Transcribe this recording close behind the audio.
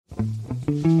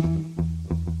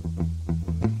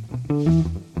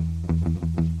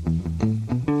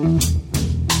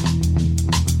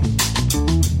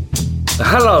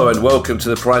Hello and welcome to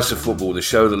The Price of Football, the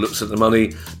show that looks at the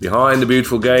money behind the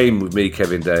beautiful game with me,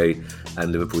 Kevin Day,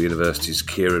 and Liverpool University's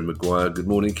Kieran Maguire. Good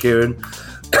morning, Kieran.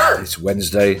 It's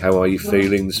Wednesday. How are you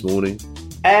feeling this morning?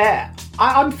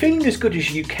 I'm feeling as good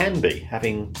as you can be,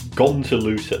 having gone to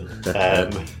Luton.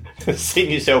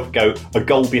 Seeing yourself go a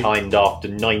goal behind after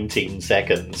 19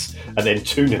 seconds and then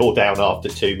 2-0 down after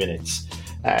 2 minutes.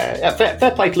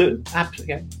 Fair play to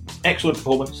Luton. Excellent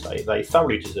performance. They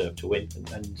thoroughly deserve to win,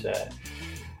 and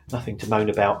nothing to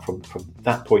moan about from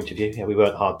that point of view. We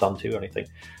weren't hard done to or anything.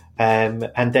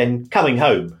 And then coming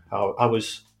home, I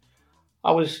was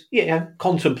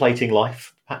contemplating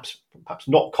life, perhaps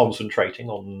not concentrating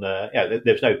on.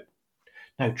 There's no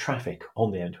traffic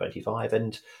on the M25,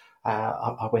 and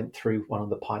I went through one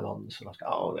of the pylons, and I was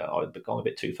like, I've gone a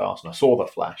bit too fast, and I saw the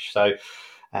flash. So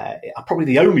I'm probably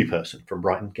the only person from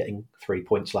Brighton getting 3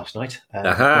 points last night. Boom,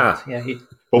 the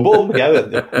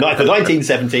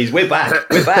 1970s. We're back.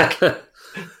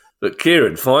 But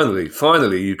Kieran,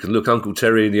 finally, you can look Uncle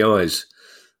Terry in the eyes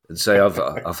and say,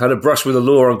 "I've had a brush with the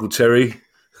law, Uncle Terry."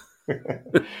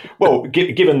 Well,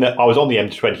 given that I was on the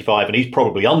M25 and he's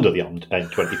probably under the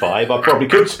M25, I probably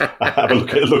could have a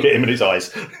look at him in his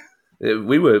eyes.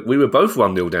 We were both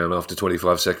 1-0 down after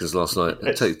 25 seconds last night.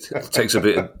 It takes a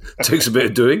bit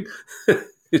of doing.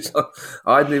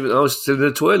 I was still in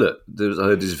the toilet. I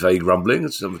heard this vague rumbling,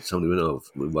 and somebody went, "Oh,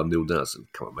 we're 1-0 down." I said,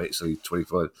 "Come on, mate, it's only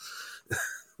 25."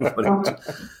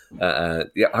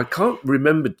 I can't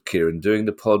remember, Kieran, doing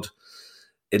the pod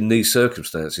in these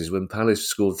circumstances when Palace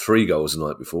scored 3 goals the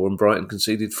night before and Brighton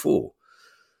conceded 4.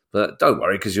 But don't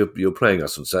worry, because you're playing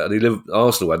us on Saturday.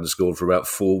 Arsenal hadn't scored for about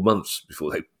 4 months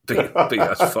before they beat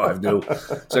us 5-0.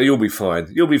 So you'll be fine.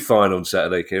 You'll be fine on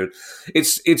Saturday, Kieran.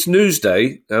 It's news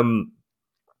day, and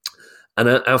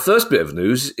our first bit of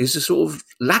news is a sort of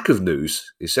lack of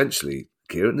news, essentially,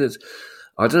 Kieran.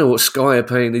 I don't know what Sky are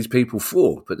paying these people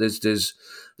for, but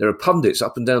there are pundits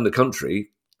up and down the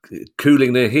country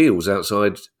cooling their heels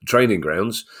outside training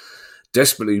grounds,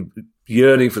 desperately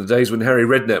yearning for the days when Harry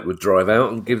Redknapp would drive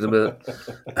out and give them a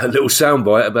little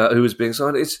soundbite about who was being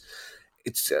signed. It's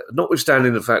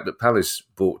notwithstanding the fact that Palace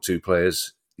bought 2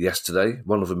 players yesterday,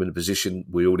 one of them in a position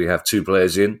we already have 2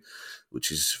 players in,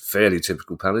 which is fairly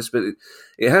typical Palace, but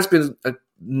it has been a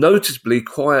noticeably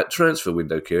quiet transfer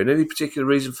window, Kieran. Any particular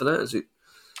reason for that? Is it?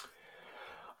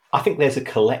 I think there's a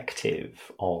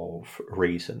collective of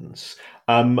reasons.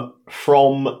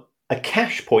 From a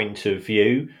cash point of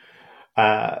view,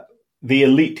 the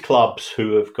elite clubs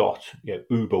who have got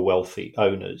uber wealthy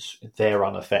owners, they're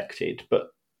unaffected,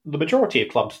 but the majority of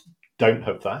clubs don't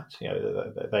have that.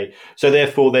 So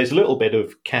therefore there's a little bit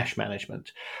of cash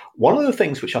management. One of the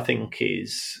things which I think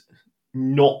is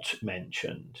not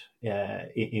mentioned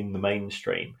in the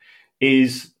mainstream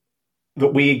is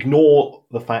that we ignore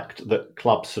the fact that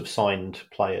clubs have signed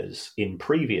players in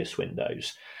previous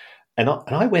windows. And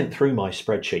I went through my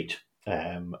spreadsheet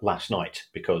last night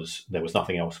because there was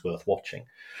nothing else worth watching.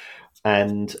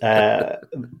 And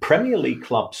Premier League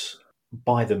clubs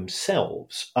by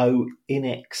themselves owe in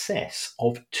excess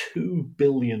of £2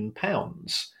 billion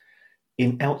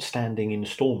in outstanding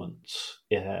instalments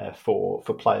for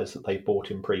players that they've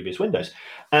bought in previous windows.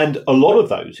 And a lot of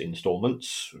those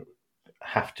instalments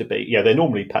have to be, they're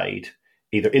normally paid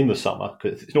either in the summer,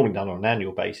 because it's normally done on an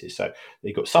annual basis. So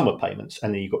you've got summer payments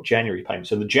and then you've got January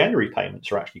payments. And the January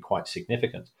payments are actually quite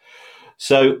significant.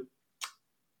 So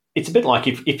it's a bit like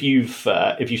if you've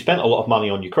spent a lot of money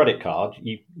on your credit card,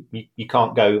 you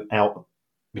can't go out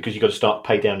because you've got to start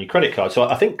pay down your credit card. So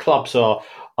I think clubs are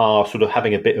sort of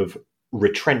having a bit of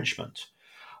retrenchment.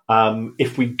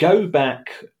 If we go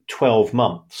back 12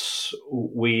 months,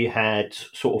 we had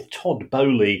sort of Todd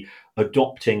Bowley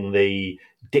adopting the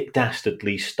Dick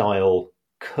Dastardly style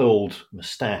curled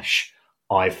moustache.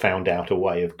 I've found out a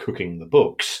way of cooking the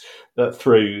books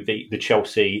through the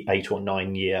Chelsea 8 or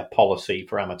 9 year policy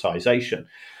for amortisation.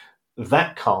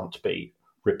 That can't be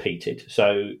repeated.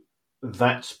 So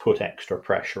that's put extra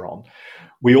pressure on.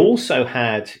 We also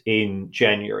had in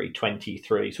January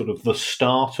 23 sort of the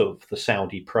start of the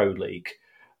Saudi Pro League,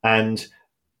 and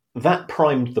that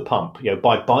primed the pump.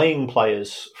 By buying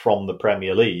players from the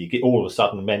Premier League, it all of a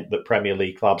sudden meant that Premier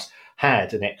League clubs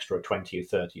had an extra 20 or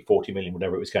 30, 40 million,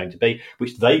 whatever it was going to be,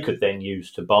 which they could then use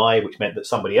to buy, which meant that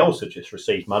somebody else had just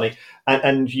received money.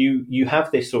 And you have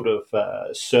this sort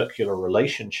of circular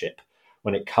relationship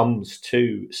when it comes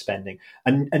to spending.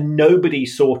 And nobody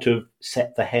sort of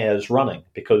set the hairs running,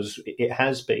 because it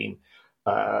has been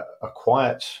a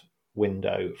quiet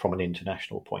window from an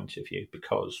international point of view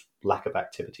because lack of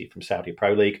activity from Saudi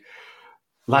Pro League,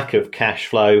 lack of cash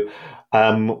flow.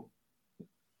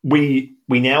 We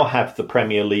now have the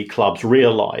Premier League clubs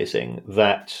realising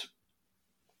that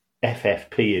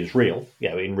FFP is real,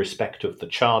 in respect of the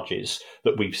charges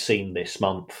that we've seen this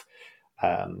month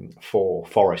for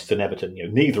Forest and Everton.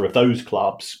 Neither of those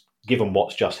clubs, given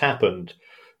what's just happened,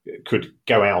 could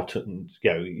go out and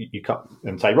you can't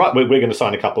and say, right, we're going to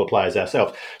sign a couple of players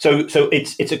ourselves. So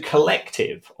it's a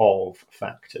collective of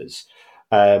factors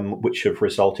which have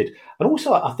resulted, and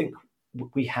also I think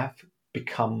we have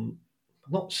become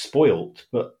not spoiled,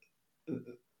 but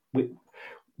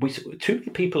too many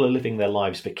people are living their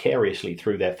lives vicariously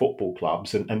through their football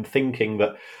clubs and thinking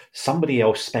that somebody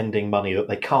else spending money that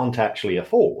they can't actually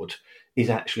afford is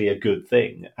actually a good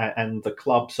thing, and the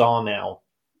clubs are now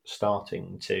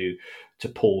starting to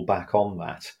pull back on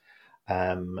that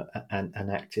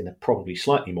and act in a probably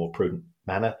slightly more prudent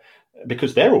manner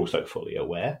because they're also fully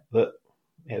aware that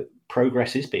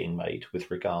progress is being made with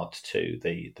regards to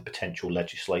the potential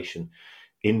legislation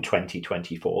in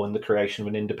 2024 and the creation of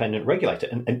an independent regulator.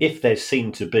 And if there's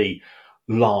seen to be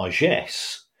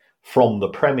largesse from the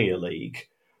Premier League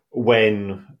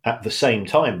when at the same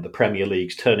time the Premier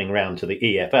League's turning around to the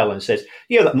EFL and says,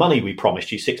 that money we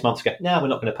promised you 6 months ago, no, we're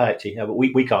not going to pay it to you, but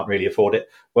we can't really afford it.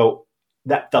 Well,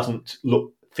 that doesn't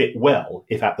fit well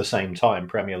if at the same time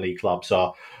Premier League clubs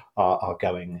are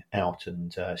going out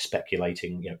and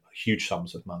speculating huge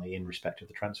sums of money in respect of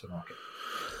the transfer market.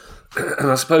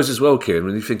 And I suppose as well, Kieran,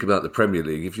 when you think about the Premier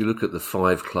League, if you look at the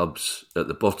 5 clubs at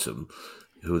the bottom,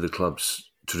 who are the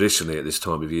clubs traditionally at this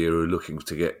time of year who are looking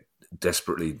to get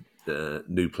desperately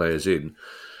new players in,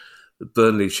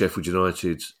 Burnley, Sheffield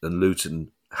United and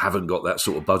Luton haven't got that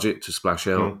sort of budget to splash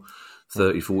out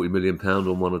 30-40 million pound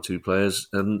on 1 or 2 players,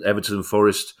 and Everton and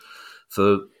Forest,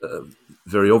 for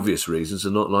very obvious reasons,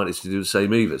 are not likely to do the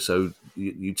same either. So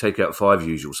you take out 5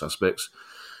 usual suspects,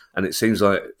 and it seems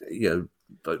like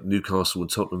both Newcastle and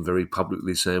Tottenham very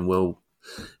publicly saying, well,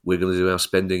 we're going to do our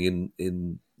spending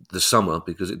in the summer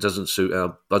because it doesn't suit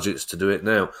our budgets to do it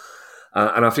now.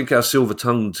 And I think our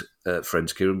silver-tongued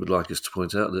friends, Kieran, would like us to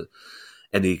point out that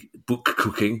any book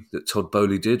cooking that Todd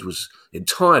Bowley did was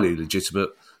entirely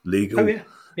legitimate, legal,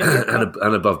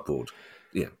 and above board.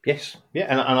 Yeah. Yes. Yeah.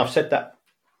 And I've said that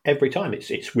every time.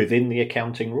 It's within the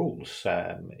accounting rules.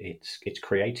 It's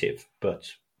creative,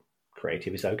 but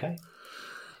creative is okay.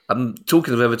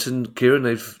 Talking of Everton, Kieran,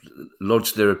 they've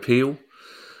lodged their appeal,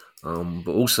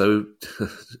 but also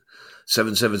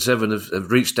 777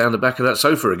 have reached down the back of that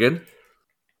sofa again.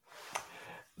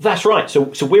 That's right.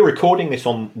 So we're recording this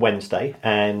on Wednesday,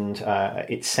 and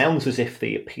it sounds as if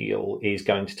the appeal is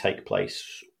going to take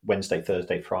place Wednesday,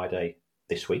 Thursday, Friday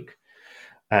this week.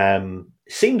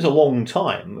 Seems a long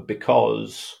time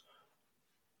because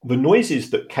the noises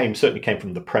that certainly came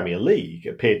from the Premier League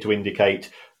appeared to indicate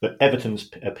that Everton's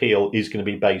appeal is going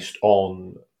to be based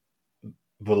on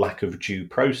the lack of due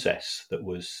process that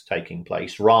was taking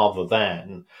place rather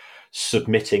than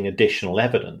submitting additional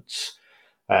evidence,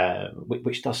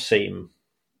 which does seem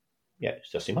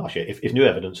harsh. If new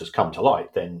evidence has come to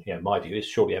light, then my view is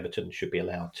surely Everton should be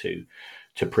allowed to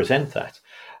present that.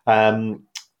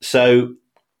 So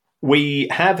we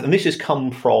have, and this has come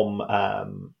from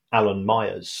Alan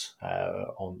Myers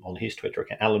on his Twitter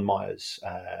account. Alan Myers,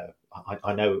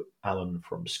 I know Alan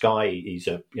from Sky. He's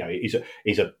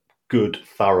a good,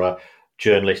 thorough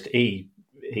journalist. He's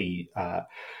an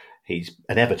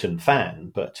Everton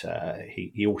fan, but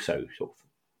he also sort of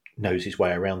knows his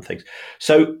way around things.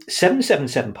 So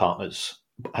 777 Partners,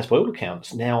 as by all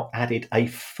accounts, now added a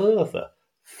further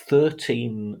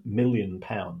 £13 million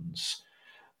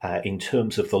in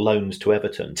terms of the loans to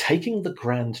Everton, taking the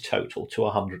grand total to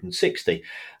 160.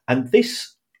 And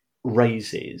this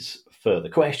raises further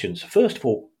questions. First of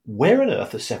all, where on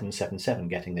earth are 777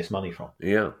 getting this money from?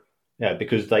 Yeah,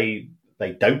 because they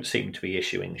don't seem to be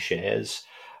issuing shares.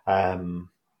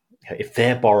 If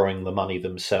they're borrowing the money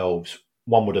themselves,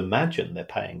 one would imagine they're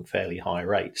paying fairly high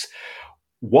rates.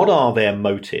 What are their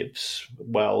motives?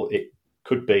 Well, it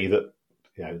could be that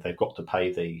they've got to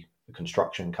pay the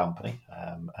construction company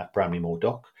at Bramley-Moore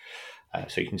Dock.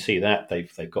 So you can see that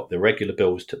they've got the regular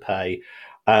bills to pay.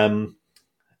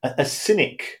 A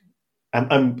cynic,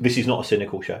 and this is not a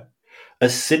cynical show, a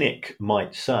cynic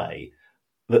might say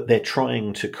that they're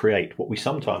trying to create what we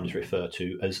sometimes refer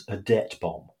to as a debt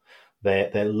bomb.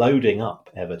 They're loading up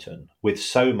Everton with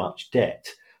so much debt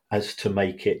as to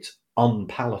make it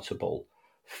unpalatable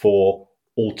for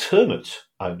alternate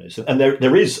owners, and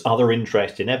there is other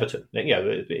interest in Everton.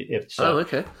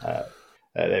 Okay.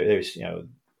 There's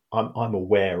I'm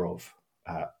aware of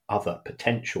other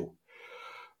potential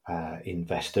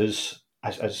investors,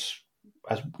 as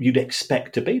you'd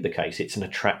expect to be the case. It's an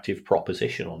attractive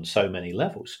proposition on so many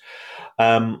levels.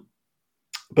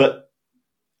 But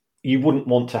you wouldn't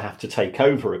want to have to take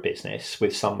over a business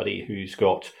with somebody who's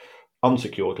got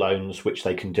unsecured loans, which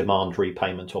they can demand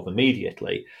repayment of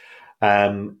immediately.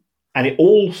 And it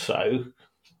also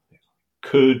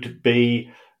could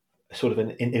be sort of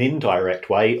an indirect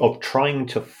way of trying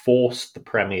to force the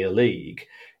Premier League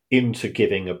into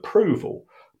giving approval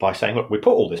by saying, look, we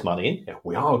put all this money in,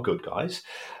 we are good guys,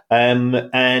 and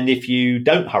if you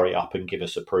don't hurry up and give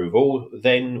us approval,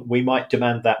 then we might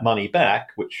demand that money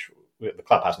back, which the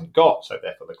club hasn't got, so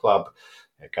therefore the club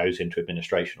goes into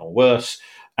administration or worse,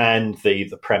 and the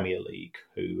Premier League,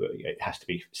 who, it has to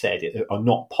be said, are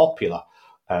not popular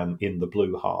in the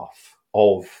blue half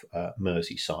of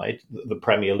Merseyside. The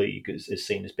Premier League is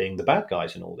seen as being the bad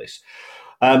guys in all this.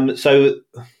 So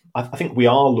I think we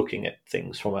are looking at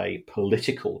things from a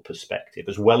political perspective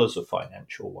as well as a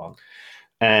financial one.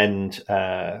 And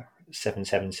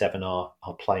 777 are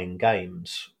playing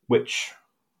games, which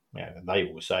they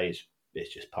always say is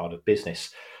just part of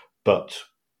business. But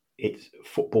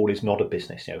football is not a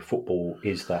business. Football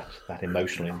is that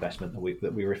emotional investment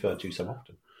that we refer to so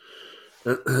often.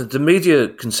 The media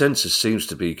consensus seems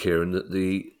to be, Kieran, that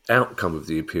the outcome of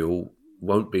the appeal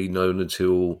won't be known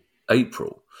until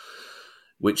April,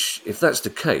 which, if that's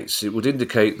the case, it would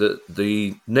indicate that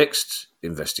the next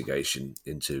investigation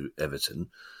into Everton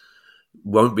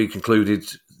won't be concluded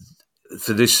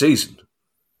for this season,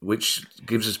 which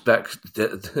gives us back,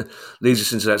 leads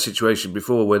us into that situation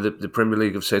before where the Premier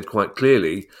League have said quite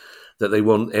clearly that they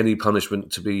want any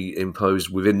punishment to be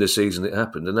imposed within the season it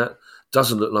happened. And that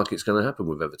doesn't look like it's going to happen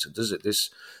with Everton, does it?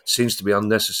 This seems to be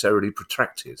unnecessarily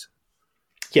protracted.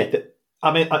 Yeah,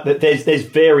 there's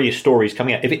various stories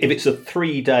coming out. If it's a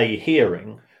 3-day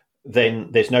hearing, then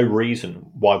there's no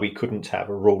reason why we couldn't have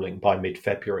a ruling by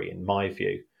mid-February, in my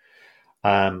view.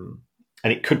 And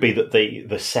it could be that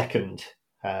the second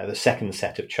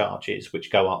set of charges,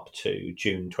 which go up to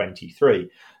June 23,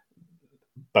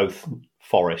 both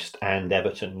Forest and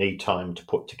Everton need time to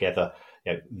put together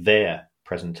their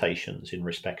presentations in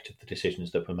respect of the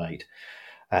decisions that were made.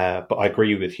 But I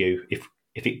agree with you. If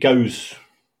it goes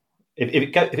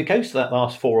to that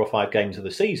last 4 or 5 games of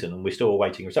the season and we're still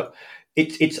awaiting results,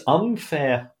 it's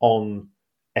unfair on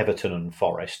Everton and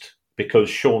Forest because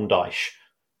Sean Dyche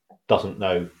doesn't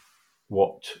know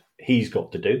what he's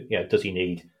got to do. Does he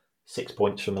need 6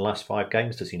 points from the last 5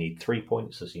 games? Does he need 3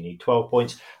 points? Does he need 12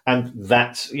 points? And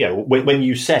that's, when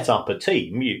you set up a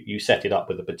team, you set it up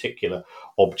with a particular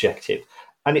objective.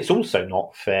 And it's also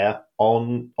not fair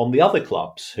on the other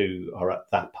clubs who are at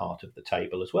that part of the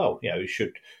table as well.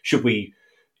 Should we,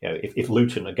 if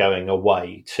Luton are going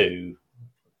away to,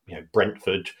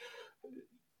 Brentford,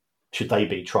 should they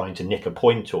be trying to nick a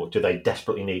point, or do they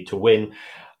desperately need to win?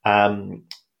 And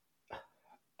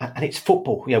it's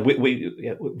football.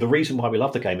 The reason why we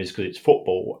love the game is because it's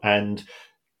football, and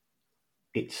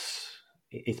it's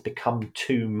become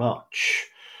too much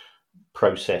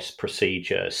process,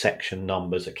 procedure, section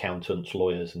numbers, accountants,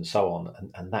 lawyers, and so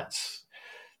on, and that's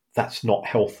not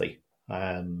healthy.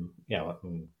 I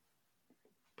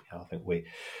think we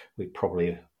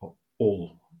probably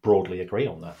all broadly agree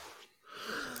on that.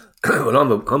 Well,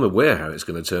 I'm aware how it's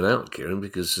going to turn out, Kieran,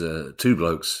 because 2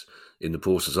 blokes in the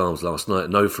Porter's Arms last night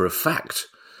know for a fact,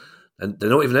 and they're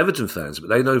not even Everton fans, but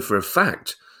they know for a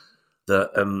fact that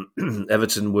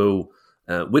Everton will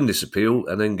win this appeal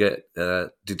and then get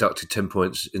deducted 10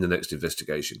 points in the next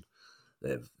investigation.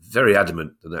 They're very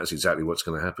adamant that that's exactly what's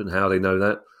going to happen. How they know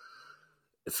that?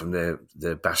 From their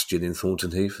bastion in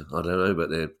Thornton Heath, I don't know, but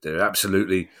they're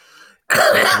absolutely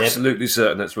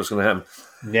certain that's what's going to happen.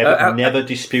 Never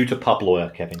dispute a pub lawyer,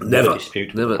 Kevin. Never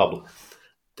dispute a pub lawyer.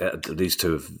 These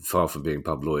two are far from being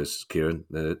pub lawyers, Kieran.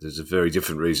 There's a very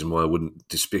different reason why I wouldn't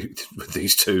dispute with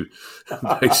these two,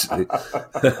 basically.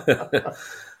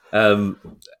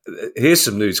 Here's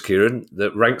some news, Kieran,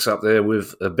 that ranks up there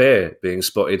with a bear being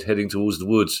spotted heading towards the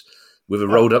woods with a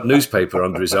rolled up newspaper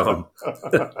under his arm.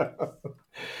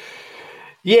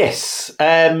 Yes.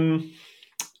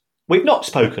 We've not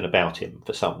spoken about him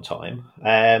for some time.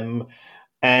 And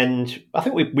I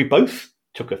think we both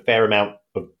took a fair amount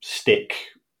of stick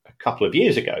a couple of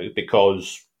years ago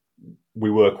because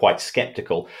we were quite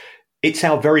sceptical. It's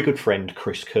our very good friend,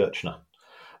 Chris Kirchner.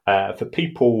 For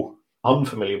people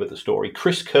unfamiliar with the story,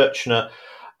 Chris Kirchner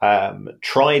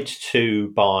tried to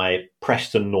buy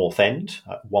Preston North End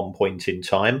at one point in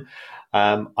time.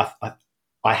 I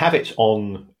have it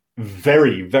on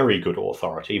very, very good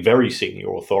authority, very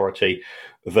senior authority,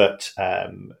 that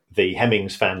the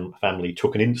Hemmings family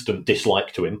took an instant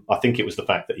dislike to him. I think it was the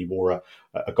fact that he wore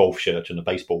a golf shirt and a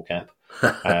baseball cap.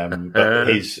 But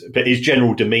his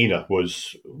general demeanour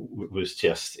was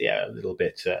just a little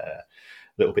bit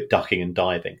ducking and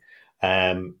diving.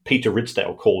 Peter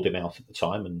Ridsdale called him out at the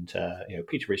time, and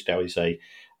Peter Ridsdale is a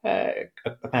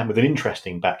man with an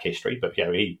interesting back history, but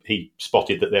he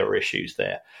spotted that there were issues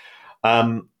there.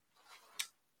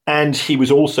 And he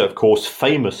was also, of course,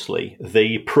 famously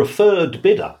the preferred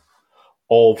bidder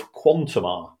of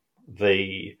Quantamar,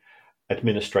 the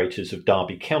administrators of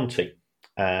Derby County.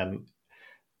 And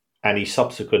he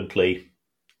subsequently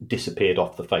disappeared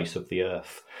off the face of the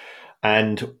earth.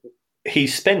 And he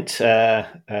spent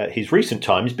his recent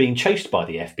times being chased by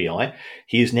the FBI.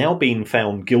 He has now been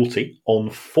found guilty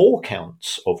on 4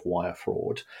 counts of wire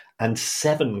fraud and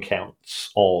 7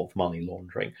 counts of money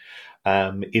laundering.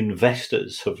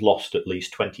 Investors have lost at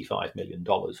least $25 million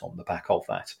on the back of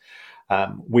that.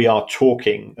 We are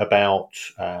talking about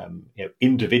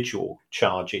individual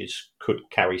charges could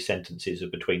carry sentences of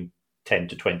between 10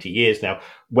 to 20 years. Now,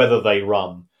 whether they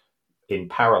run in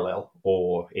parallel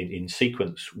or in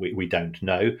sequence, we don't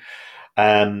know.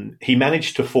 He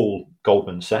managed to fool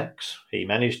Goldman Sachs. He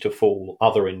managed to fool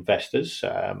other investors.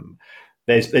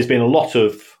 There's been a lot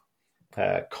of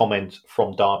comment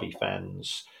from Derby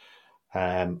fans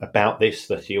about this,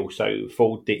 that he also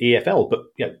fooled the EFL. But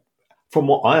from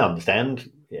what I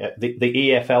understand, the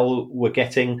EFL were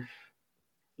getting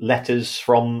letters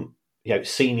from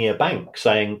senior banks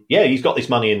saying, he's got this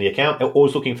money in the account,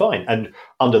 all's looking fine. And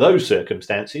under those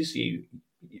circumstances,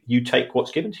 you take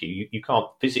what's given to you. You can't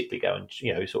physically go and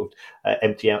sort of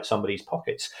empty out somebody's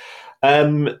pockets.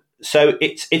 So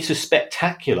it's a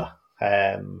spectacular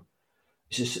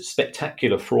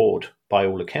fraud by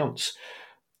all accounts.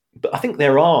 But I think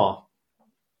there are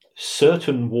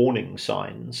certain warning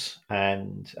signs,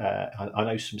 and I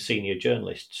know some senior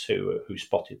journalists who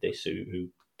spotted this, who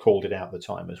called it out at the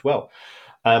time as well.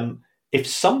 If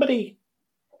somebody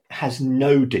has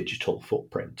no digital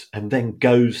footprint and then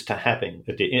goes to having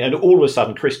and all of a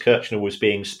sudden Chris Kirchner was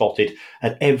being spotted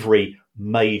at every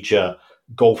major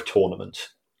golf tournament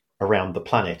around the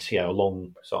planet,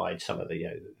 alongside some of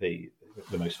the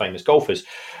most famous golfers.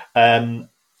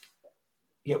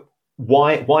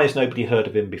 Why has nobody heard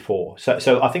of him before?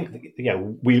 So I think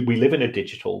we live in a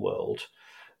digital world,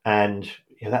 and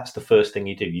that's the first thing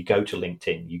you do. You go to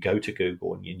LinkedIn, you go to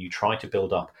Google, and you try to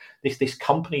build up. This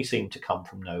company seemed to come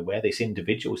from nowhere. This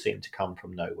individual seemed to come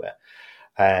from nowhere.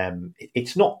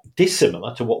 It's not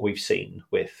dissimilar to what we've seen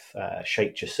with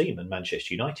Sheikh Jassim and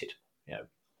Manchester United.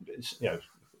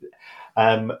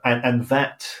 And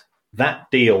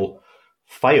that deal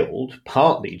failed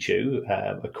partly due,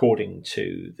 according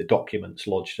to the documents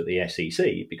lodged at the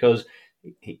SEC, because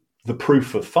the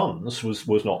proof of funds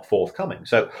was not forthcoming.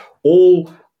 So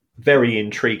all very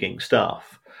intriguing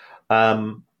stuff.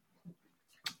 But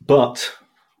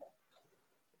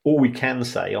all we can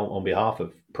say on behalf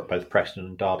of both Preston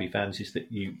and Derby fans is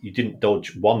that you didn't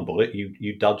dodge one bullet,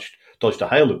 you dodged a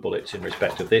hail of bullets in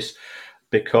respect of this,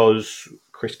 because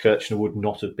Chris Kirchner would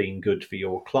not have been good for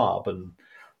your club, and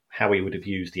how he would have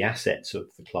used the assets of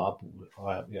the club,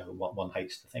 one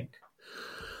hates to think.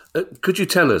 Could you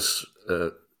tell us,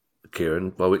 Kieran,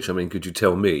 by which I mean could you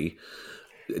tell me,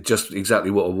 just exactly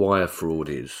what a wire fraud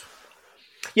is?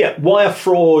 Yeah, wire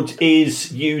fraud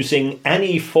is using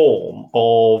any form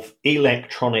of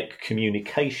electronic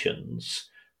communications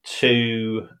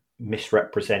to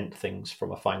misrepresent things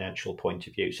from a financial point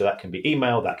of view. So that can be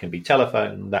email, that can be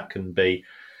telephone, that can be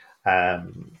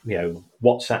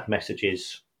WhatsApp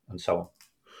messages, and so on.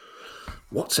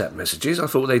 WhatsApp messages? I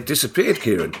thought they disappeared,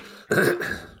 Kieran.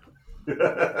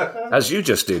 As you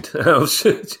just did. For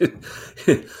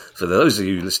those of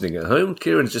you listening at home,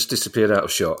 Kieran just disappeared out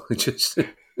of shot.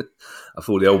 I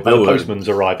thought the old bill. The postman's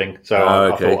arriving, so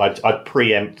I thought I'd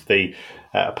preempt the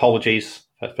apologies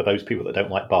for those people that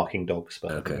don't like barking dogs.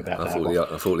 But okay, I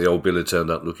thought the old bill had turned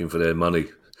up looking for their money.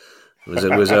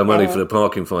 Where's our money for the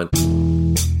parking fine?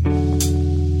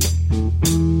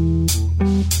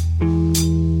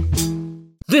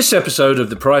 This episode of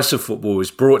The Price of Football is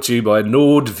brought to you by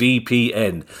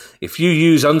NordVPN. If you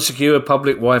use unsecure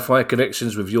public Wi-Fi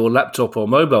connections with your laptop or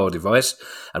mobile device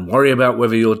and worry about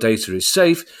whether your data is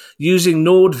safe, using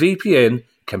NordVPN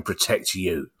can protect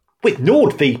you. With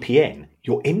NordVPN,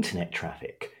 your internet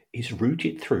traffic is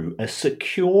routed through a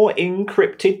secure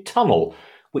encrypted tunnel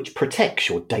which protects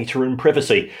your data and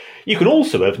privacy. You can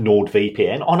also have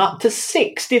NordVPN on up to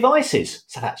 6 devices.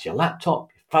 So that's your laptop,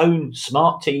 phone,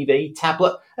 smart TV,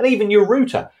 tablet, and even your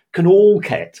router can all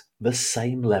get the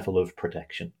same level of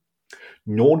protection.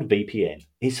 NordVPN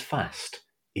is fast,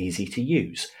 easy to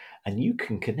use, and you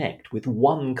can connect with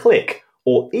one click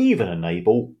or even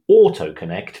enable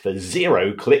auto-connect for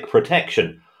zero-click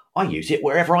protection. I use it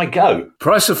wherever I go.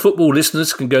 Price of Football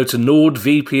listeners can go to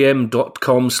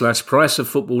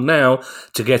nordvpn.com/priceoffootball now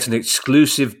to get an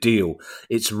exclusive deal.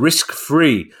 It's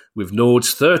risk-free with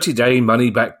Nord's 30-day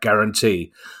money-back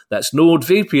guarantee. That's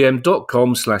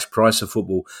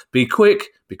nordvpn.com/priceoffootball. Be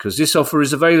quick, because this offer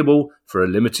is available for a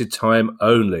limited time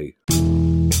only.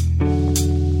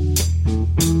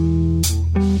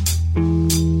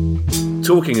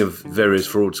 Talking of various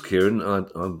frauds, Kieran,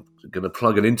 I'm going to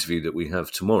plug an interview that we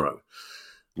have tomorrow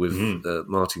with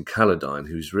Martin Calladine,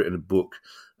 who's written a book,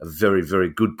 a very, very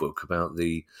good book, about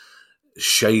the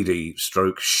shady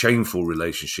stroke shameful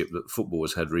relationship that football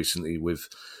has had recently with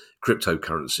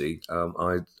cryptocurrency.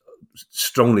 I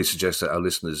strongly suggest that our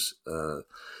listeners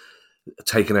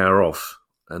take an hour off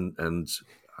and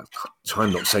try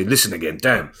not to say listen again,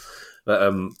 damn.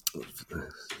 But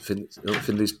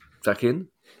Finley's back in.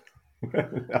 I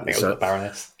think it was the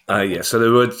Baroness. Yeah, so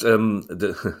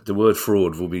the word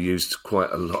fraud will be used quite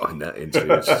a lot in that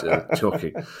interview. It's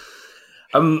shocking.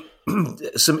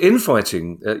 Some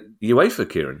infighting at UEFA,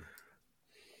 Kieran.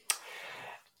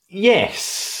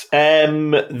 Yes,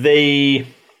 the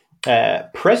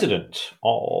president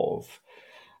of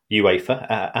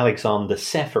UEFA, Alexander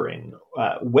Seferin,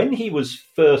 when he was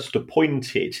first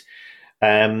appointed,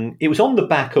 it was on the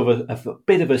back of a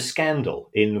bit of a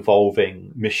scandal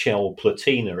involving Michel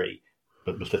Platini.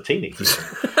 Platini?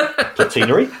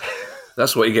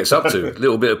 That's what he gets up to. A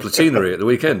little bit of platinery at the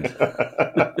weekend.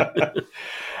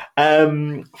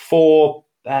 For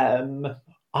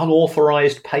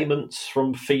unauthorised payments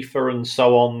from FIFA and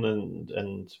so on,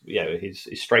 and his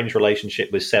strange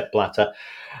relationship with Sepp Blatter.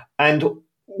 And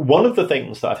one of the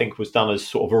things that I think was done as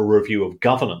sort of a review of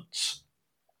governance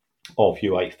of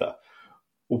UEFA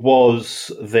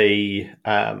was the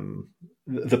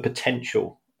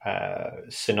potential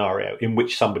scenario in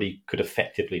which somebody could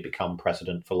effectively become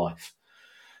president for life,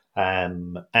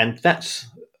 and that's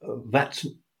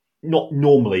not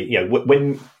normally,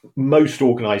 when most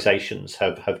organisations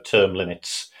have term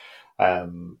limits.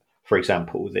 For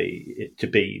example, to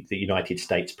be the United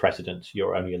States president,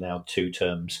 you're only allowed 2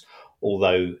 terms.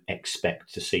 Although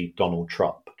expect to see Donald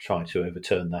Trump try to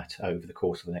overturn that over the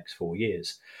course of the next 4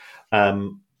 years.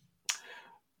 And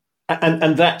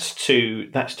that's to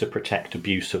protect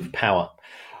abuse of power.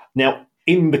 Now,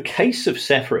 in the case of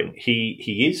Seferin,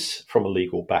 he is from a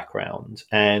legal background,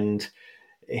 and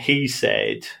he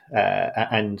said,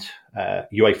 and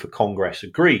UEFA Congress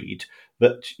agreed,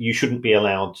 that you shouldn't be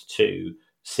allowed to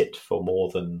sit for more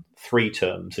than 3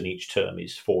 terms, and each term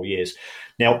is 4 years.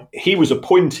 Now, he was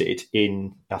appointed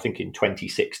in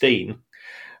 2016.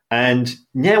 And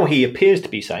now he appears to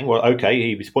be saying, well, okay,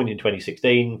 he was appointed in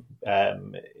 2016.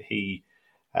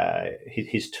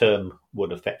 His term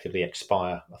would effectively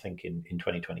expire, I think, in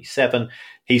 2027.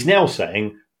 He's now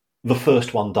saying the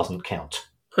first one doesn't count.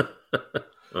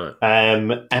 Right.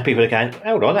 And people are going,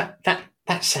 hold on,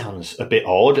 that sounds a bit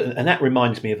odd. And that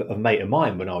reminds me of a mate of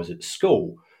mine when I was at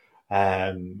school.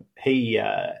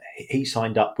 He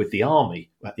signed up with the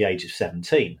army at the age of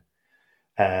 17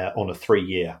 on a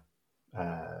 3-year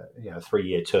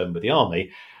 3-year term with the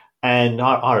army. And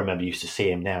I remember used to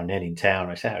see him now and then in town.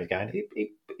 I said, how he's going.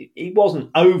 He wasn't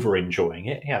over enjoying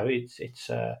it. It's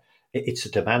a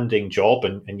demanding job,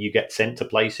 and you get sent to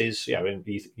places. And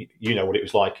you know what it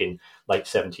was like in late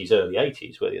 70s, early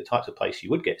 80s, where the types of place you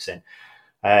would get sent.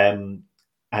 And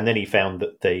then he found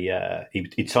that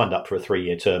he'd signed up for a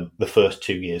 3-year term. The first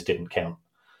 2 years didn't count.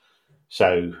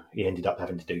 So he ended up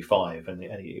having to do 5, and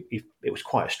it was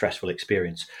quite a stressful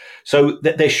experience. So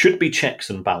there should be checks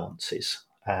and balances.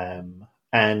 And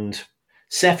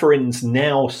Seferin's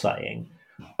now saying,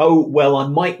 oh, well, I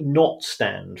might not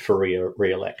stand for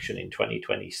re-election in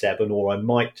 2027, or I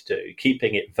might do,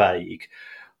 keeping it vague.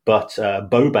 But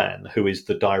Boban, who is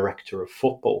the director of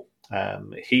football,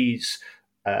 he's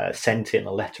sent in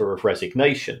a letter of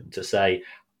resignation to say,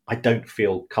 I don't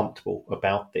feel comfortable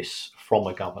about this from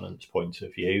a governance point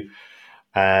of view.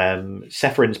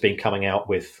 Seferin's been coming out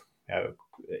with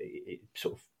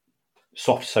sort of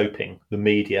soft soaping the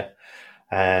media,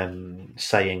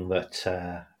 saying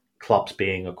that clubs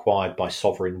being acquired by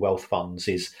sovereign wealth funds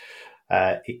is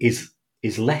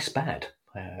less bad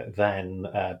than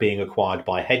being acquired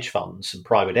by hedge funds and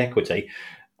private equity.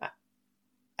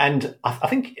 And I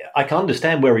think I can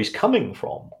understand where he's coming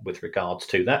from with regards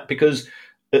to that, because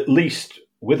at least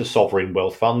with a sovereign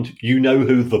wealth fund, you know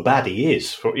who the baddie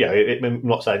is. I'm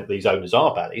not saying that these owners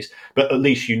are baddies, but at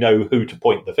least you know who to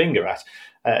point the finger at.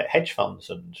 hedge funds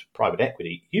and private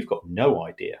equity, you've got no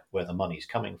idea where the money's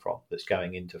coming from that's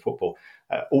going into football.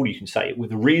 All you can say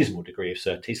with a reasonable degree of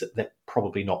certainty is that they're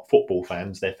probably not football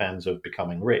fans, they're fans of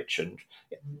becoming rich. And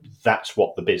that's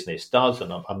what the business does,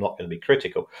 and I'm not going to be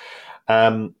critical.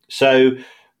 So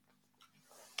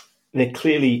there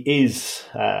clearly is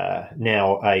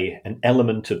now an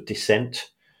element of dissent,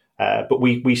 but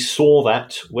we saw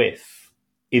that with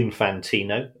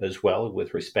Infantino as well,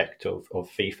 with respect of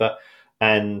FIFA,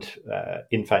 and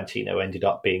Infantino ended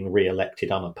up being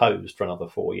re-elected unopposed for another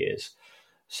 4 years.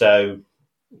 So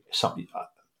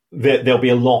there'll be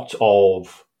a lot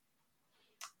of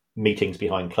meetings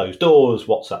behind closed doors,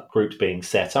 WhatsApp groups being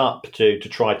set up to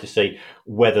try to see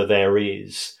whether there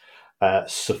is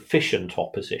sufficient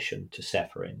opposition to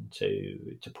Ceferin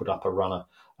to put up a runner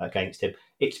against him.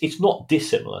 It's not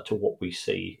dissimilar to what we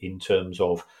see in terms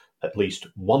of at least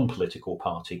one political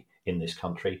party in this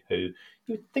country who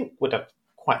you would think would have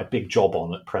quite a big job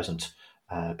on at present,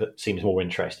 but seems more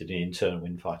interested in internal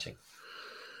infighting.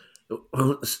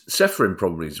 Well, Ceferin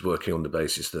probably is working on the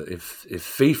basis that if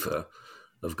FIFA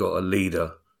have got a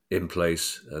leader in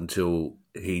place until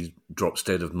he drops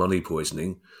dead of money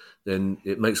poisoning, then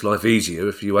it makes life easier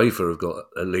if UEFA have got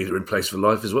a leader in place for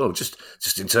life as well. Just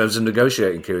in terms of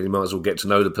negotiating, Kieran, you might as well get to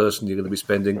know the person you're going to be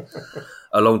spending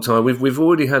a long time. We've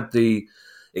already had the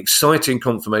exciting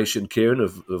confirmation, Kieran,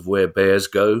 of where bears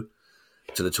go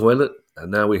to the toilet,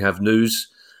 and now we have news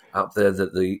up there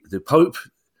that the Pope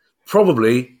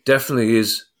definitely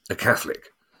is a Catholic.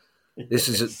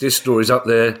 This story's up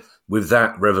there with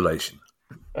that revelation.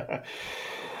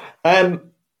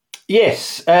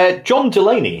 Yes, John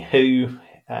Delaney, who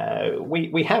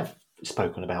we have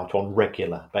spoken about on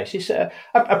regular basis, a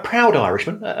proud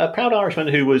Irishman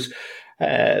who was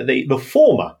the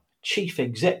former chief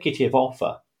executive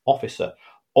officer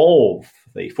of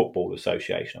the Football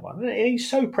Association. And he's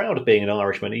so proud of being an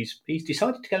Irishman, he's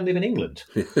decided to go and live in England.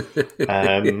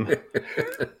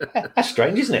 That's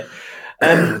strange, isn't it?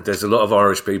 There's a lot of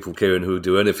Irish people, Kieran, who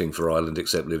do anything for Ireland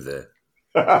except live there.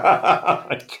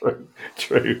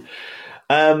 True.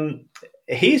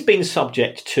 He's been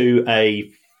subject to a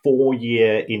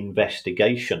 4-year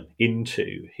investigation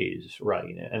into his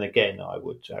reign. And again, I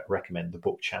would recommend the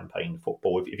book Champagne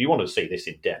Football. If you want to see this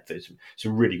in depth, there's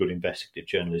some really good investigative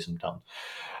journalism done.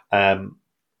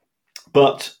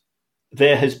 But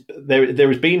there has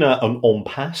been an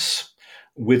impasse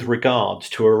with regards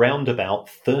to around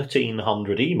about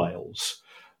 1,300 emails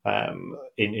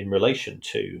in relation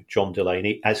to John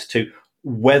Delaney as to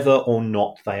whether or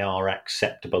not they are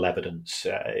acceptable evidence.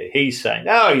 He's saying,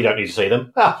 "No, you don't need to see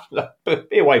them.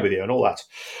 Be away with you," and all that.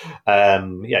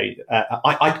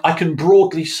 I can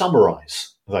broadly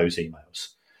summarise those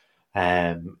emails.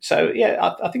 I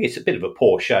think it's a bit of a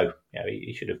poor show.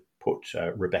 He should have put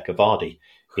Rebecca Vardy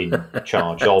in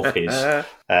charge of his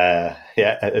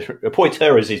appoint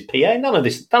her as his PA. None of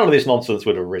this nonsense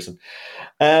would have arisen.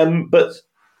 But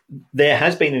there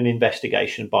has been an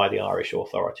investigation by the Irish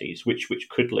authorities, which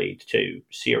could lead to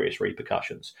serious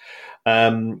repercussions.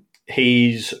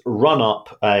 He's run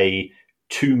up a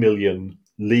 $2 million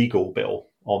legal bill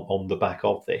on the back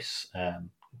of this.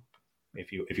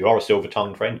 If you are a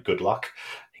silver-tongued friend, good luck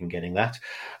in getting that.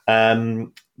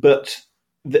 But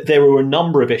there were a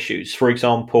number of issues. For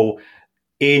example,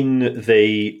 in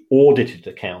the audited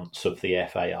accounts of the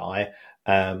FAI,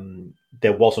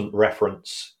 there wasn't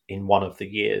reference in one of the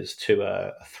years to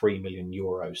a €3 million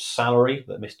salary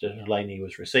that Mr. Delaney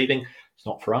was receiving. It's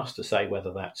not for us to say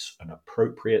whether that's an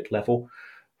appropriate level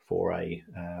for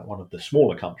one of the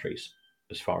smaller countries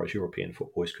as far as European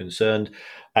football is concerned.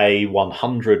 A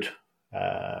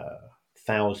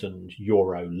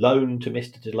 €100,000 loan to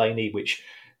Mr. Delaney, which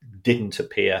didn't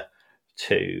appear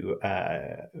to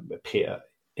appear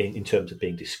in terms of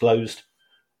being disclosed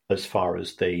as far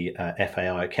as the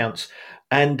FAI accounts.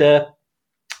 And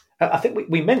I think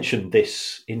we mentioned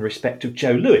this in respect of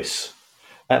Joe Lewis.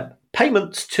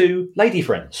 Payments to lady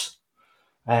friends.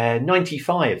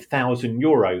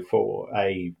 €95,000 for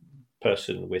a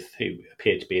person who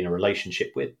appeared to be in a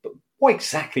relationship with. But what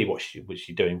exactly was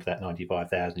she doing for that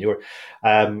 €95,000?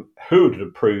 Who would have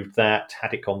approved that?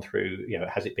 Had it gone through?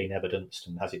 Has it been evidenced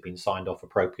and has it been signed off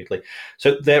appropriately?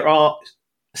 So there are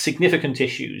significant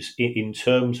issues in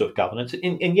terms of governance,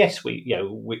 and yes, we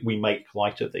make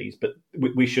light of these, but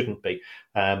we shouldn't be.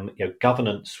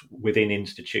 Governance within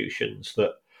institutions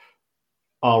that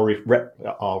are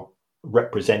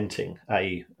representing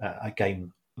a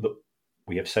game that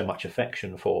we have so much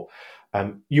affection for.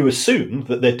 You assume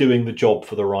that they're doing the job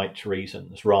for the right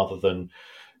reasons, rather than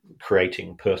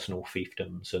creating personal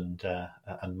fiefdoms and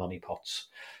money pots.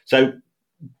 So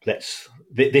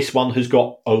this one has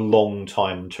got a long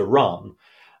time to run,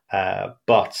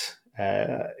 but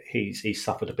he's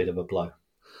suffered a bit of a blow.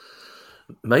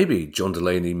 Maybe John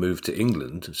Delaney moved to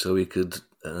England so he could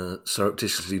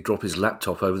surreptitiously drop his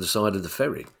laptop over the side of the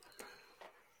ferry.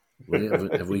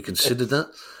 Have we considered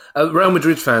that? Real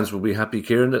Madrid fans will be happy,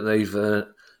 Kieran, that they've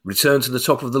returned to the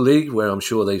top of the league, where I'm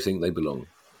sure they think they belong.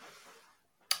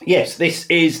 Yes, this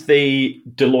is the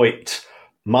Deloitte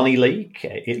Money League.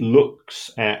 It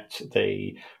looks at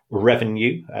the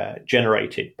revenue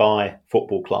generated by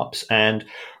football clubs, and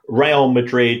Real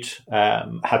Madrid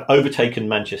have overtaken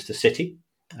Manchester City,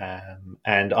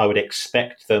 and I would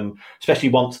expect them, especially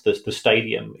once the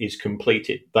stadium is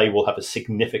completed, they will have a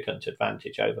significant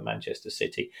advantage over Manchester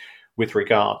City with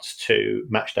regards to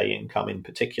matchday income in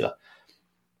particular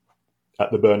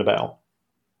at the Bernabeu.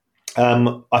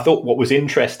 I thought what was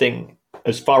interesting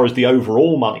as far as the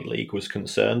overall Money League was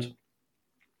concerned,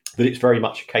 that it's very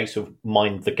much a case of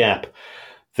mind the gap.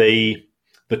 The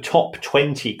top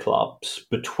 20 clubs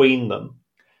between them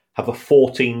have a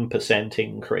 14%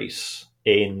 increase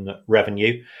in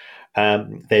revenue.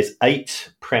 There's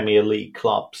 8 Premier League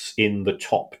clubs in the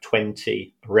top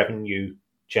 20 revenue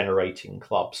generating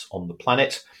clubs on the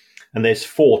planet. And there's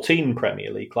 14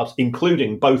 Premier League clubs,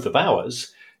 including both of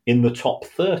ours, in the top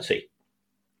 30.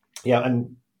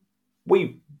 And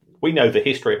we know the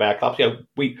history of our clubs.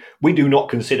 We do not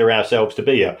consider ourselves to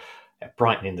be a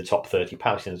Brighton in the top 30,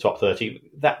 Palace in the top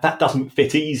 30. That doesn't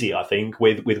fit easy, I think,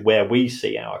 with where we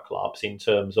see our clubs in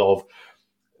terms of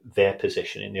their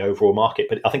position in the overall market.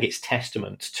 But I think it's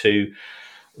testament to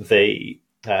the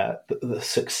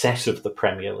success of the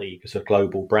Premier League as a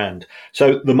global brand.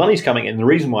 So the money's coming in. The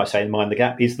reason why I say mind the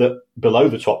gap is that below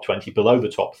the top 20, below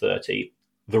the top 30,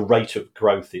 the rate of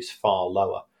growth is far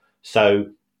lower. So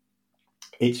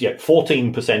it's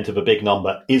 14% of a big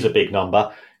number is a big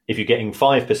number. If you're getting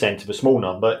 5% of a small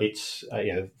number, it's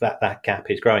that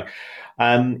gap is growing.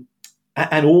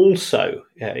 And also,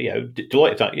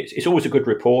 Deloitte, it's always a good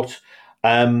report.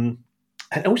 And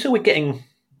also, we're getting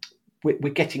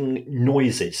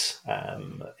noises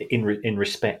in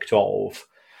respect of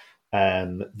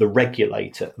the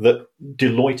regulator, that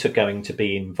Deloitte are going to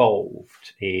be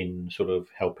involved in sort of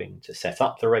helping to set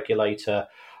up the regulator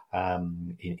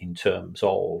in terms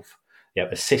of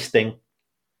assisting.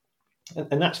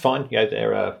 And that's fine.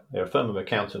 They're a firm of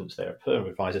accountants, they're a firm of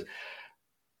advisors.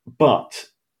 But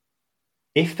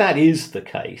if that is the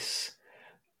case,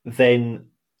 then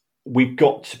we've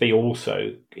got to be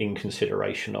also in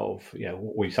consideration of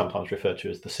what we sometimes refer to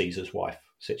as the Caesar's wife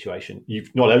situation.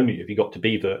 You've not only have you got to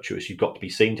be virtuous, you've got to be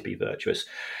seen to be virtuous.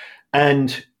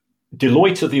 And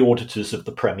Deloitte are the auditors of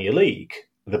the Premier League.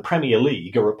 The Premier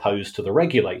League are opposed to the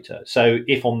regulator. So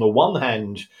if on the one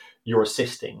hand you're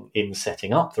assisting in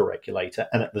setting up the regulator,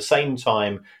 and at the same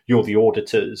time you're the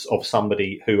auditors of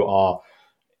somebody who are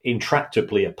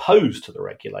intractably opposed to the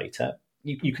regulator,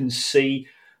 you can see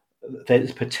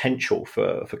there's potential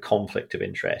for conflict of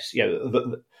interest.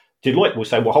 Deloitte will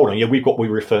say, well, hold on, we've got what we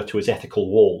refer to as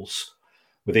ethical walls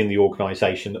within the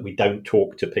organisation, that we don't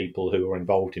talk to people who are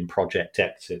involved in Project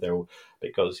X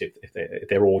because if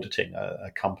they're auditing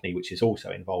a company which is also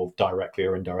involved directly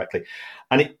or indirectly.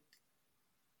 And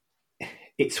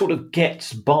it sort of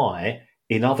gets by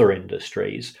in other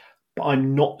industries, but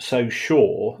I'm not so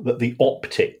sure that the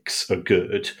optics are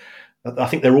good. I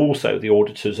think they're also the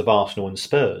auditors of Arsenal and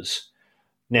Spurs.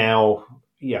 Now,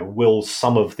 will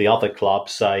some of the other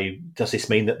clubs say, does this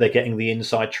mean that they're getting the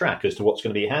inside track as to what's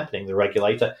going to be happening? The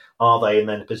regulator, are they in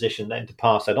then a position then to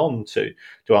pass that on to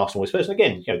Arsenal and Spurs? And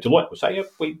again, Deloitte will say,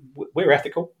 we're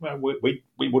ethical. We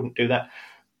wouldn't do that.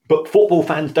 But football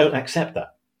fans don't accept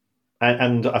that.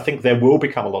 And I think there will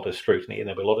become a lot of scrutiny, and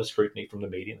there'll be a lot of scrutiny from the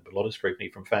media, and there'll be a lot of scrutiny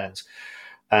from fans.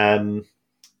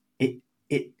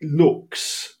 It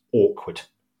looks awkward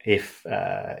if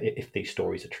these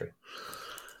stories are true.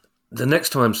 The next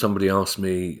time somebody asks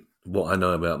me what I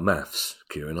know about maths,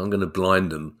 Kieran, I'm going to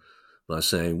blind them by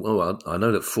saying, well, I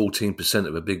know that 14%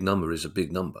 of a big number is a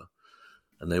big number.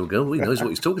 And they will go, he knows what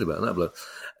he's talking about. That bloke.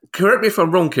 Correct me if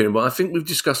I'm wrong, Kieran, but I think we've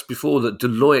discussed before that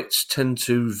Deloitte tend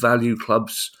to value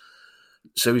clubs,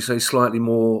 so we say, slightly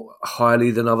more highly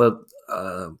than other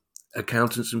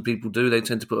accountants and people do. They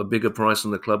tend to put a bigger price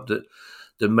on the club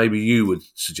than maybe you would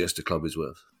suggest a club is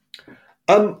worth.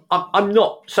 I'm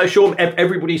not so sure.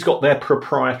 Everybody's got their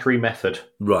proprietary method.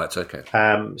 Right, okay.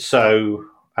 I'm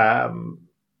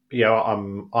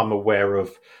aware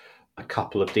of a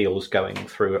couple of deals going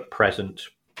through at present,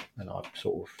 and I've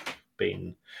sort of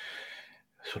been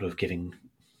giving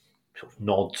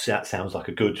nods. That sounds like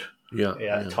a good...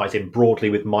 Yeah. Ties in broadly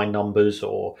with my numbers,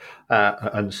 or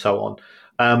and so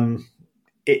on.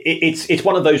 it's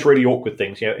one of those really awkward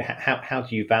things. How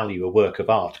do you value a work of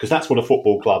art? Because that's what a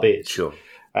football club is. Sure.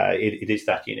 It is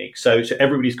that unique. So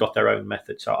everybody's got their own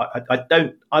method. So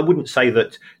I wouldn't say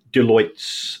that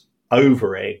Deloitte's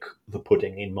over egg the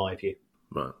pudding, in my view.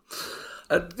 Right.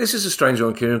 This is a strange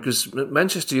one, Kieran, because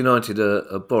Manchester United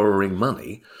are borrowing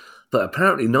money, but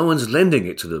apparently no one's lending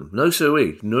it to them. No,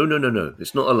 sir-ee. No.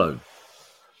 It's not a loan.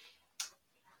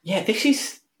 Yeah, this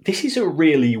is a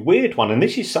really weird one, and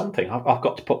this is something I've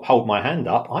got to hold my hand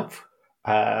up.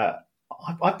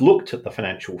 I've looked at the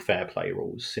financial fair play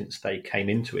rules since they came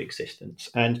into existence,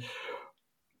 and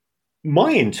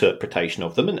my interpretation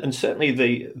of them, and certainly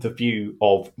the view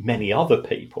of many other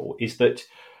people, is that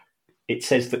it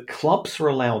says that clubs are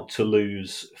allowed to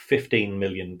lose £15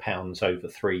 million over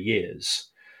 3 years.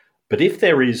 But if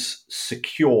there is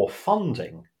secure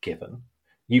funding given,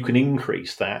 you can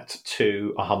increase that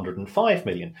to 105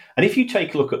 million. And if you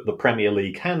take a look at the Premier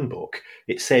League handbook,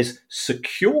 it says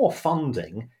secure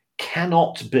funding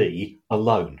cannot be a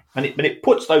loan. And it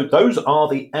puts those are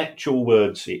the actual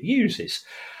words it uses.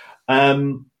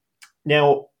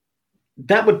 Now,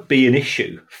 that would be an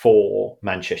issue for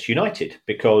Manchester United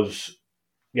because,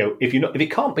 if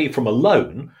it can't be from a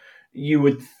loan, you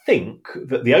would think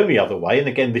that the only other way, and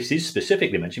again, this is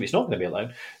specifically mentioned, if it's not going to be a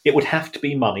loan, it would have to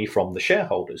be money from the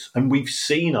shareholders. And we've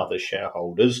seen other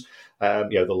shareholders,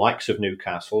 the likes of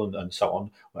Newcastle and so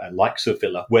on, likes of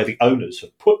Villa, where the owners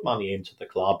have put money into the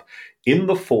club in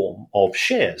the form of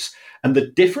shares. And the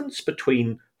difference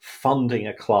between funding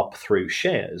a club through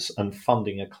shares and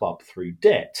funding a club through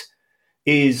debt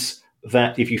is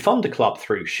that if you fund a club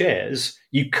through shares,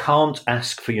 you can't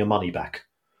ask for your money back.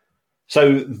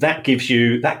 So that gives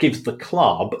the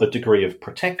club a degree of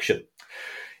protection.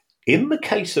 In the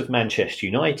case of Manchester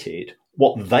United,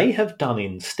 what they have done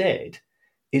instead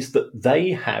is that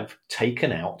they have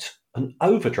taken out an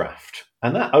overdraft.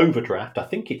 And that overdraft, I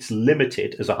think it's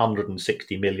limited as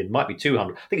 160 million, might be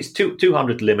 200. I think it's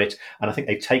 200 limit, and I think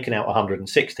they've taken out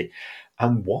 160.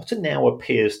 And what now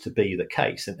appears to be the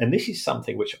case, and this is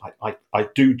something which I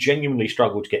do genuinely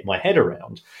struggle to get my head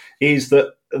around, is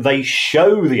that they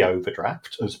show the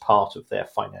overdraft as part of their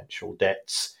financial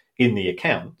debts in the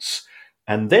accounts,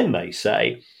 and then they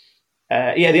say,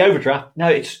 the overdraft, no,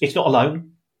 it's not a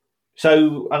loan.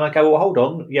 So, and I go, well, hold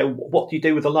on, what do you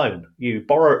do with a loan? You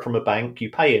borrow it from a bank, you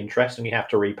pay interest, and you have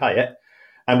to repay it.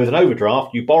 And with an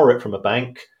overdraft, you borrow it from a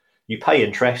bank, you pay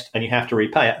interest, and you have to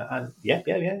repay it. And yeah.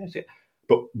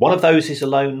 But one of those is a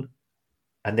loan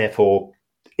and therefore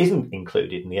isn't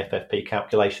included in the FFP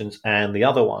calculations. And the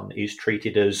other one is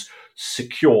treated as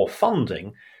secure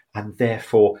funding and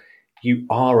therefore you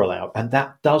are allowed. And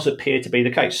that does appear to be the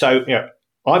case. So,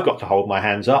 I've got to hold my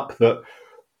hands up that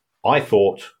I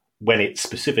thought when it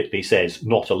specifically says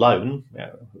not a loan,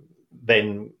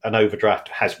 then an overdraft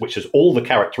which has all the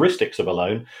characteristics of a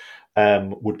loan,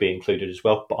 would be included as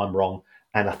well. But I'm wrong.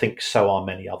 And I think so are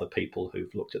many other people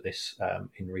who've looked at this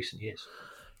in recent years.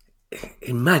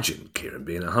 Imagine, Kieran,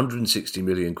 being 160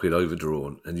 million quid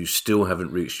overdrawn and you still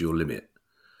haven't reached your limit.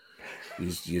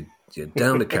 You're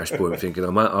down the cash point thinking,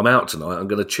 I'm out tonight, I'm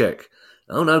going to check.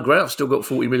 Oh no, great, I've still got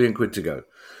 40 million quid to go.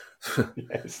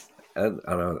 Yes. And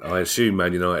I assume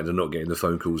Man United are not getting the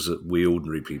phone calls that we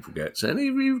ordinary people get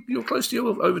saying, you're close to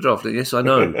your overdraft limit. Yes, I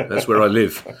know. That's where I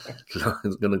live.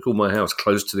 I'm going to call my house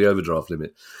close to the overdraft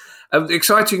limit.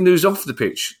 Exciting news off the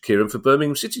pitch, Kieran, for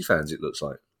Birmingham City fans, it looks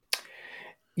like.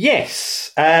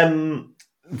 Yes.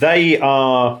 They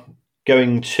are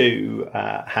going to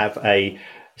have a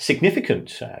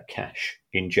significant cash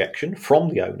injection from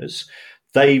the owners.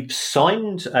 They've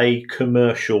signed a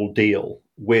commercial deal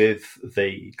with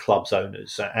the club's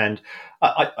owners. And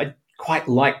I quite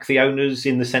like the owners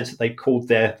in the sense that they called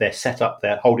their setup,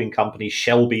 their holding company,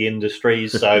 Shelby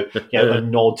Industries. So, a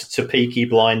nod to Peaky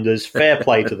Blinders. Fair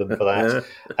play to them for that.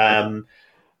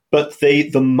 But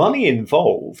the money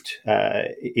involved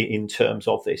in terms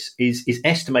of this is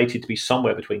estimated to be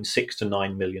somewhere between £6 to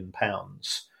 £9 million,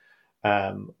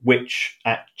 which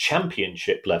at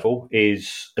championship level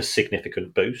is a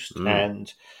significant boost.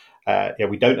 And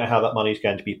we don't know how that money is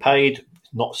going to be paid.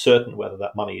 Not certain whether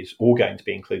that money is all going to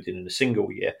be included in a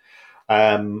single year.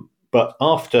 But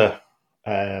after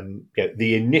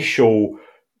the initial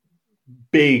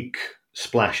big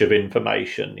splash of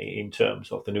information in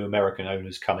terms of the new American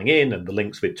owners coming in and the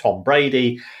links with Tom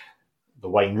Brady, the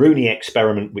Wayne Rooney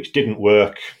experiment, which didn't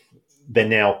work, they're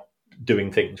now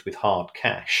doing things with hard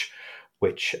cash,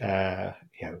 which, as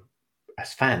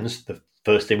fans, the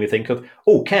first thing we think of,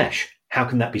 cash, how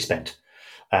can that be spent?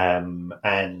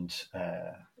 Rumours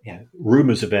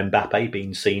of Mbappe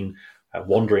being seen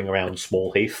wandering around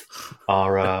Small Heath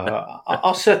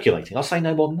are circulating. I'll say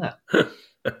no more than that.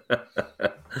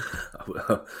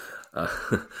 Well,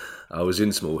 I was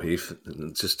in Small Heath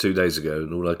just 2 days ago,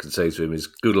 and all I can say to him is,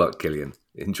 "Good luck, Killian.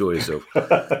 Enjoy yourself."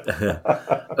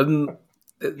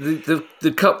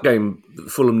 The cup game,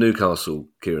 Fulham Newcastle,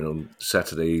 Kieran, on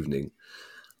Saturday evening,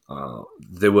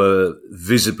 there were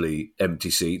visibly empty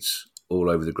seats all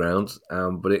over the ground,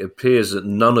 but it appears that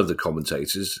none of the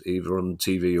commentators, either on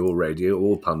TV or radio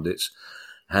or pundits,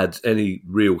 had any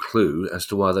real clue as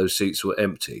to why those seats were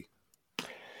empty.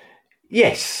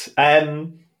 Yes.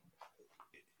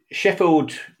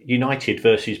 Sheffield United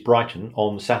versus Brighton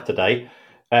on Saturday.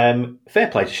 Fair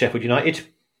play to Sheffield United.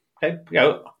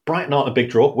 Brighton aren't a big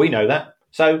draw. We know that.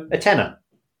 So a tenner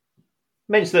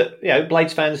means that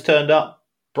Blades fans turned up.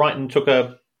 Brighton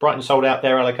sold out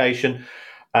their allocation,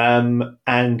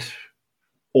 and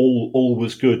all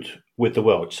was good with the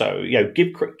world. So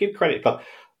give credit, club.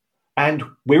 And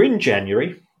we're in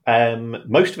January.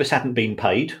 Most of us hadn't been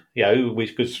paid,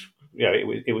 because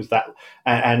it was that,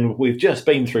 and we've just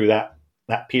been through that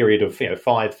period of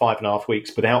 5.5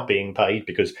 weeks without being paid,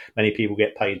 because many people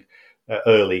get paid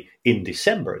early in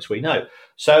December, as we know.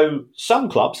 So some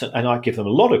clubs, and I give them a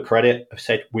lot of credit, have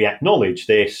said, we acknowledge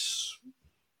this,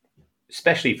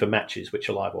 especially for matches which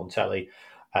are live on telly.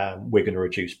 We're going to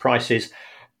reduce prices.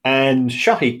 And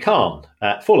Shahid Khan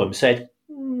at Fulham said,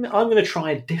 I'm going to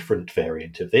try a different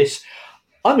variant of this.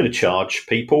 I'm going to charge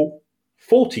people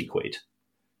 40 quid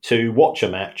to watch a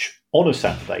match on a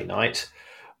Saturday night,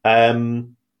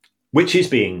 which is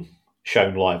being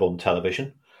shown live on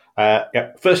television.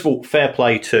 First of all, fair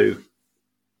play to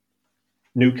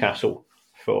Newcastle.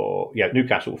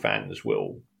 Newcastle fans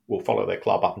will follow their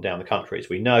club up and down the country, as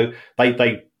we know.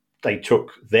 They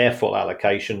took their full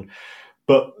allocation,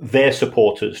 but their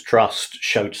supporters' trust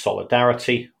showed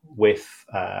solidarity with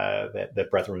their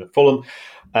brethren at Fulham.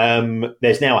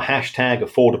 There's now a hashtag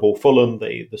Affordable Fulham,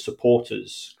 the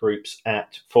supporters groups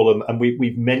at Fulham, and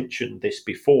we've mentioned this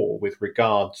before with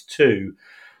regards to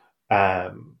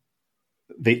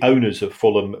the owners of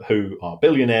Fulham, who are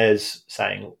billionaires,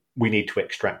 saying we need to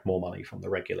extract more money from the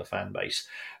regular fan base.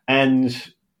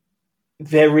 And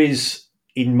there is,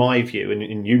 in my view,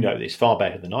 and you know this far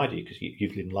better than I do because you've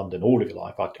lived in London all of your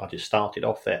life, I just started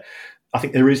off there. I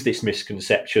think there is this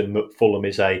misconception that Fulham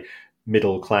is a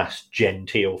middle-class,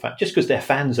 genteel fan. Just because their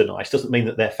fans are nice doesn't mean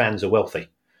that their fans are wealthy.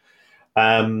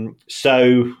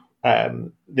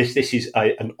 This is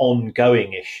an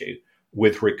ongoing issue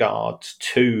with regards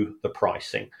to the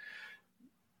pricing.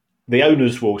 The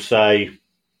owners will say,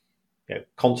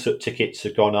 concert tickets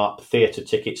have gone up, theatre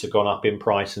tickets have gone up in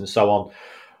price, and so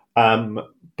on.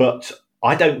 But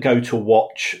I don't go to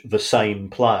watch the same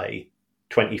play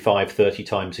 25, 30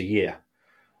 times a year.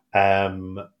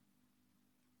 And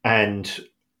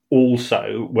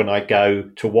also, when I go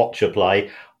to watch a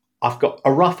play, I've got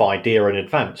a rough idea in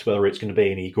advance whether it's going to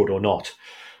be any good or not.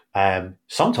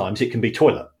 Sometimes it can be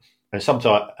toilet, and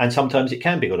sometimes it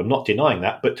can be good. I'm not denying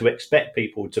that, but to expect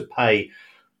people to pay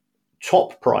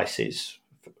top prices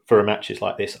for matches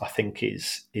like this, I think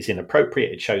is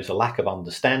inappropriate. It shows a lack of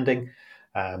understanding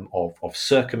of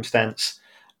circumstance,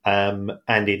 and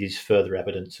it is further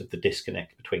evidence of the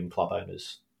disconnect between club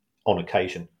owners on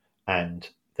occasion and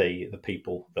the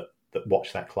people that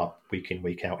watch that club week in,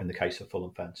 week out, in the case of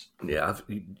Fulham fans. Yeah,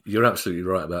 you're absolutely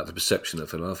right about the perception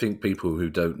of it. I think people who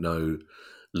don't know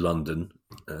London,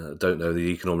 don't know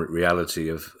the economic reality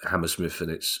of Hammersmith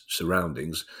and its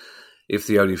surroundings, if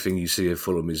the only thing you see of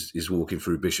Fulham is walking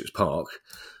through Bishop's Park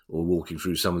or walking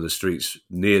through some of the streets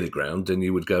near the ground, then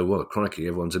you would go, well, crikey,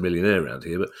 everyone's a millionaire around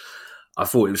here. But I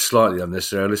thought it was slightly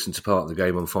unnecessary. I listened to part of the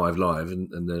game on 5 Live,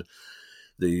 and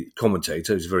the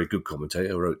commentator, who's a very good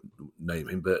commentator, I won't name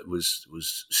him, but was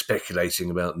speculating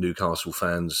about Newcastle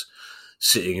fans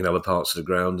sitting in other parts of the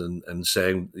ground and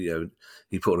saying,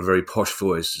 he put on a very posh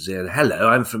voice, saying, "Hello,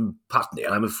 I'm from Putney,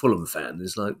 I'm a Fulham fan."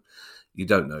 It's like, you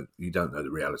don't know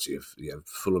the reality of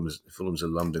Fulham's a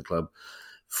London club.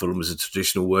 Fulham is a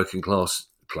traditional working class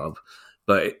club,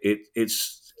 but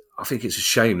it's I think it's a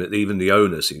shame that even the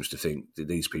owner seems to think that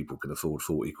these people can afford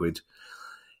 40 quid.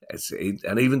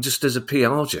 And even just as a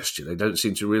PR gesture, they don't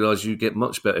seem to realise you get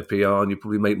much better PR and you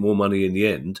probably make more money in the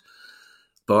end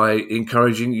by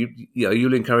encouraging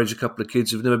you'll encourage a couple of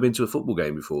kids who've never been to a football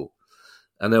game before,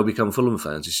 and they'll become Fulham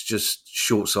fans. It's just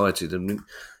short-sighted, and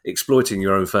exploiting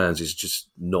your own fans is just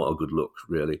not a good look,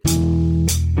 really.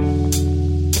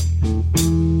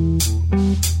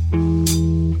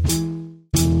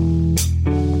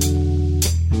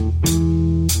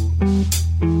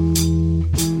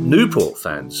 Newport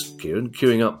fans, Kieran,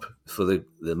 queuing up for the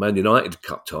Man United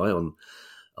Cup tie on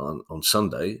on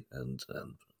Sunday, and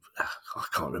I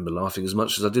can't remember laughing as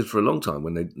much as I did for a long time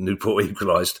when Newport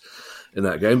equalised in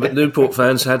that game. But Newport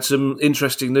fans had some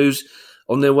interesting news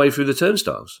on their way through the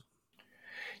turnstiles.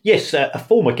 Yes, a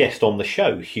former guest on the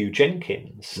show, Hugh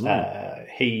Jenkins.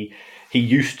 He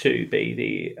used to be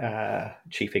the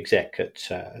chief exec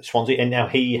at Swansea, and now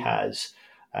he has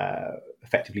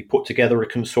effectively put together a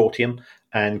consortium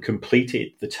and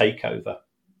completed the takeover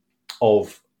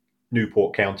of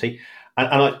Newport County.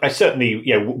 And I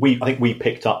certainly, I think we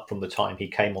picked up from the time he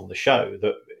came on the show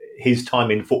that his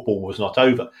time in football was not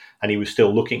over, and he was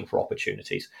still looking for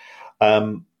opportunities.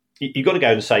 You've got to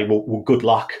go and say, well, good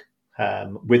luck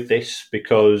with this,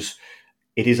 because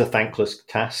it is a thankless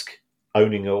task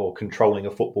owning or controlling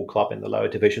a football club in the lower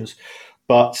divisions.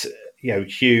 But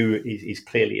Hugh is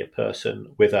clearly a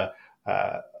person with a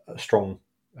strong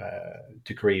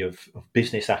degree of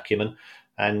business acumen,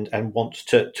 and wants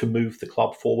to move the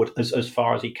club forward as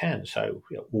far as he can. So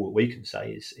all we can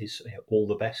say is all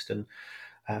the best, and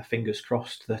fingers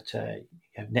crossed that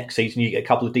next season you get a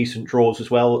couple of decent draws as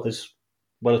well as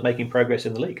making progress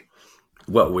in the league.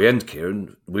 Well, we end,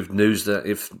 Kieran, with news that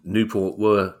if Newport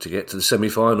were to get to the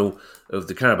semi-final of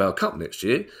the Carabao Cup next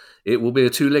year, it will be a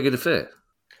two-legged affair.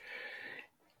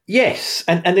 Yes,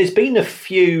 and there's been a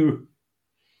few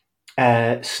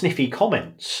sniffy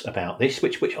comments about this,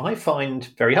 which I find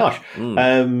very harsh.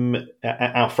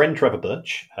 Our friend Trevor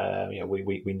Birch,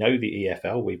 we know the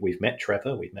EFL. We've met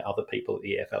Trevor. We've met other people at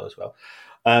the EFL as well.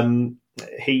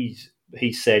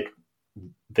 He said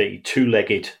the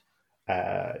two-legged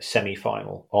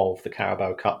semi-final of the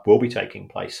Carabao Cup will be taking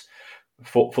place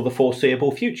for the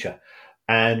foreseeable future.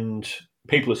 And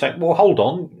people are saying, well, hold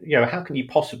on, how can you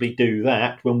possibly do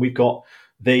that when we've got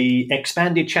the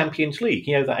expanded Champions League,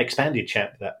 that expanded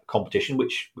that competition,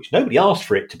 which nobody asked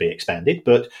for it to be expanded,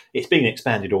 but it's being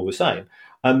expanded all the same.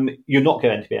 You're not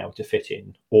going to be able to fit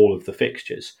in all of the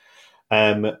fixtures.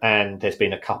 And there's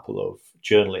been a couple of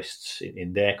journalists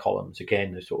in their columns,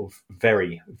 again, the sort of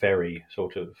very, very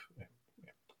sort of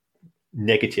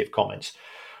negative comments.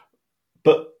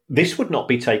 But this would not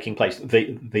be taking place.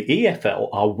 The EFL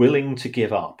are willing to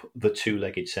give up the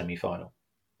two-legged semi-final.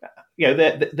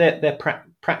 They're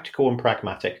practical and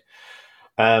pragmatic.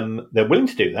 They're willing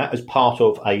to do that as part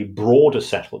of a broader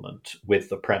settlement with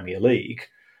the Premier League.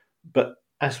 But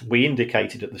as we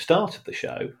indicated at the start of the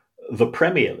show, the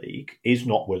Premier League is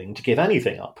not willing to give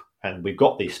anything up. And we've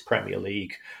got this Premier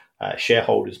League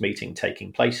shareholders meeting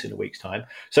taking place in a week's time.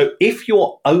 So if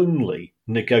your only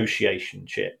negotiation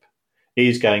chip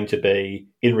is going to be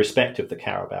in respect of the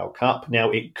Carabao Cup,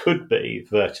 now it could be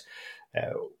that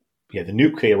the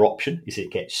nuclear option is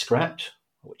it gets scrapped,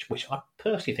 which I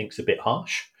personally think is a bit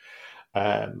harsh.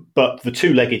 But the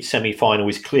two-legged semi-final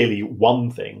is clearly one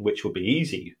thing which will be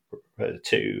easy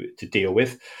to deal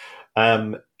with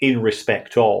in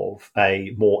respect of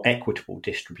a more equitable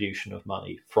distribution of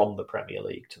money from the Premier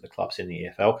League to the clubs in the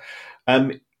EFL.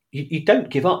 You don't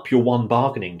give up your one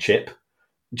bargaining chip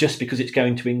just because it's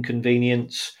going to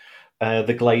inconvenience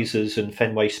the Glazers and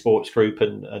Fenway Sports Group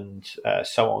and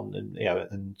so on,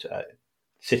 and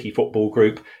City Football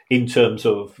Group in terms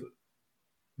of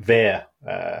their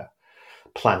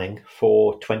planning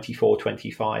for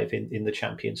 24-25 in the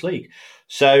Champions League.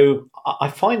 So I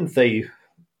find the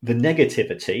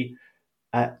negativity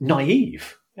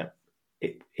naive.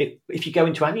 If you go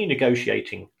into any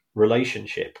negotiating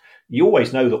relationship, you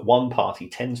always know that one party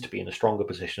tends to be in a stronger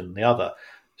position than the other.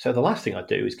 So the last thing I'd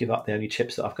do is give up the only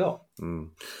chips that I've got.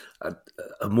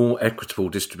 A more equitable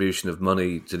distribution of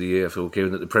money to the EFL,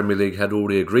 given that the Premier League had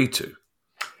already agreed to.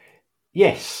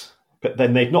 Yes, but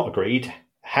then they've not agreed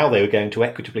how they were going to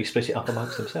equitably split it up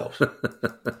amongst themselves.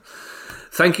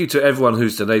 Thank you to everyone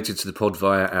who's donated to the pod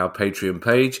via our Patreon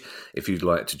page. If you'd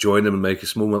like to join them and make a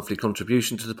small monthly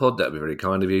contribution to the pod, that'd be very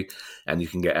kind of you. And you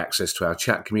can get access to our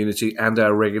chat community and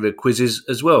our regular quizzes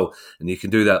as well. And you can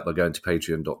do that by going to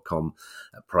patreon.com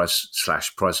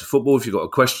 /price of football. If you've got a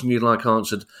question you'd like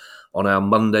answered on our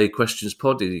Monday questions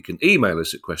pod, you can email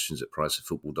us at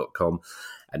questions@priceoffootball.com.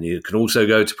 And you can also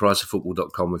go to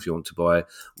priceoffootball.com if you want to buy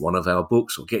one of our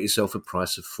books or get yourself a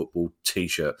Price of Football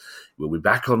t-shirt. We'll be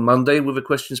back on Monday with a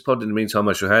questions pod. In the meantime,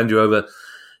 I shall hand you over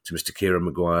to Mr. Kieran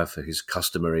Maguire for his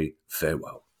customary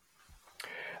farewell.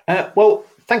 Well,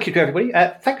 thank you to everybody.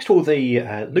 Thanks to all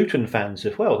the Luton fans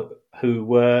as well, who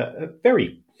were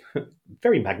very,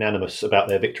 very magnanimous about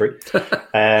their victory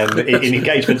in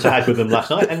engagements I had with them last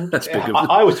night. And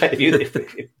I always take the view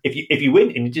that if you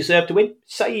win and you deserve to win,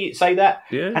 say that.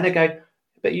 Yeah. And they go,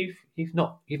 but you've you've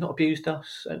not abused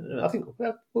us, and I think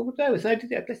well, no,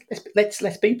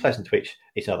 let's be pleasant to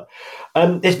each other.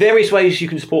 There's various ways you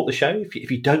can support the show.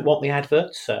 If you don't want the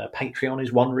adverts, Patreon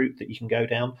is one route that you can go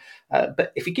down.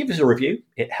 But if you give us a review,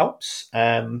 it helps.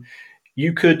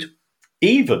 You could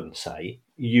even say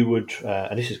you would,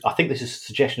 and I think this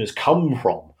suggestion has come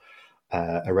from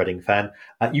a Reading fan.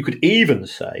 You could even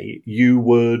say you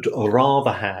would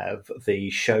rather have the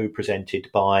show presented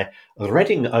by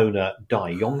Reading owner Di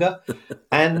Younger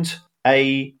and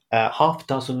a half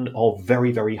dozen of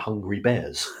very, very hungry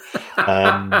bears.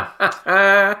 And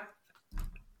I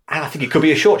think it could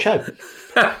be a short show.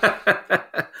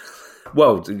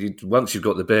 Well, once you've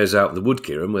got the bears out of the wood,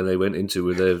 Kieran, when they went into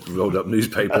with their rolled up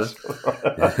newspaper,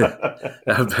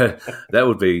 that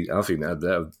would be. I think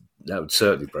that would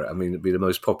certainly. I mean, it'd be the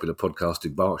most popular podcast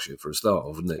in Berkshire for a start,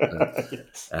 wouldn't it?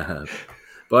 Yes.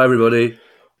 Bye, everybody.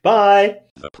 Bye.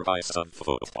 The price of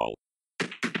football.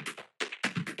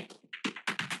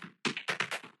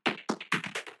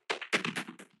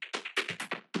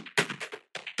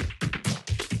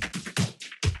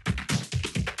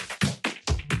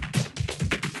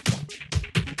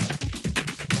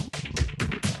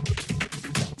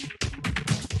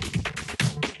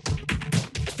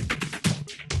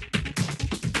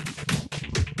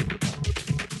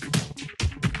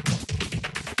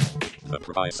 The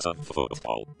price of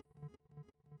football.